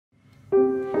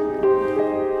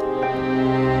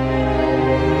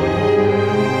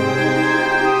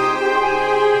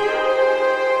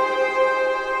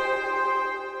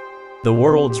The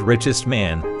world's richest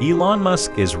man, Elon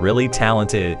Musk, is really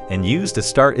talented and used to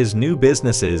start his new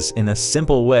businesses in a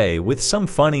simple way with some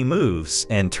funny moves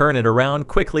and turn it around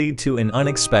quickly to an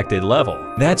unexpected level.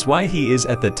 That's why he is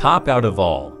at the top out of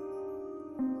all.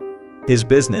 His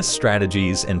business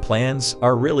strategies and plans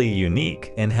are really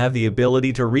unique and have the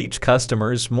ability to reach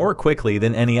customers more quickly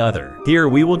than any other. Here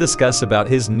we will discuss about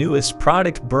his newest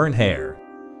product, burnt hair.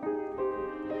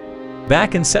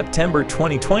 Back in September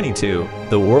 2022,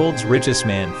 the world's richest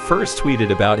man first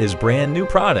tweeted about his brand new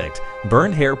product,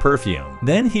 burnt hair perfume.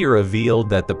 Then he revealed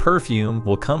that the perfume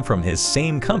will come from his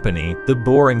same company, the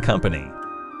Boring Company.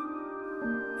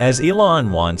 As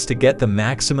Elon wants to get the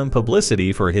maximum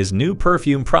publicity for his new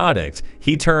perfume product,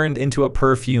 he turned into a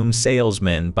perfume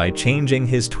salesman by changing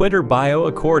his Twitter bio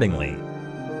accordingly.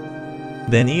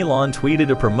 Then Elon tweeted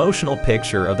a promotional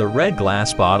picture of the red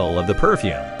glass bottle of the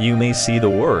perfume. You may see the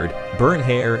word burnt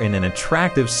hair in an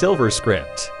attractive silver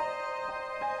script.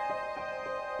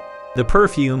 The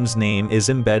perfume's name is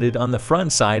embedded on the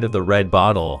front side of the red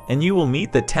bottle, and you will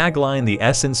meet the tagline, "The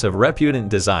essence of reputant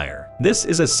desire." This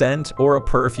is a scent or a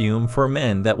perfume for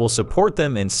men that will support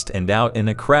them and stand out in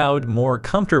a crowd more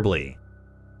comfortably.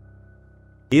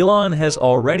 Elon has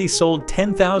already sold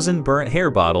 10,000 burnt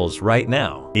hair bottles right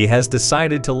now. He has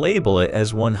decided to label it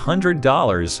as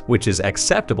 $100, which is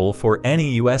acceptable for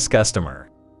any US customer.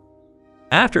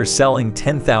 After selling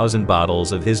 10,000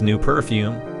 bottles of his new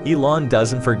perfume, Elon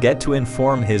doesn't forget to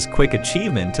inform his quick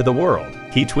achievement to the world.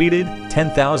 He tweeted,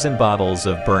 10,000 bottles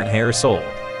of burnt hair sold.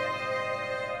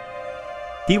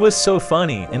 He was so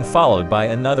funny, and followed by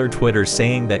another Twitter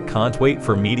saying that can't wait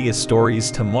for media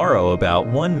stories tomorrow about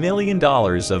 $1 million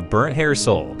of burnt hair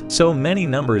sold. So many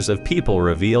numbers of people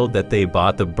revealed that they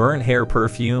bought the burnt hair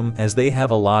perfume as they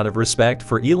have a lot of respect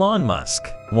for Elon Musk.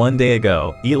 One day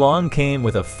ago, Elon came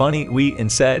with a funny tweet and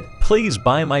said, "Please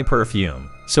buy my perfume,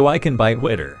 so I can buy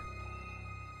Twitter."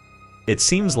 It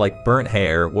seems like burnt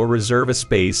hair will reserve a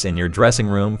space in your dressing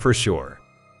room for sure.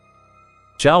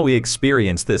 Shall we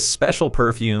experience this special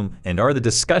perfume, and are the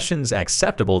discussions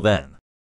acceptable then?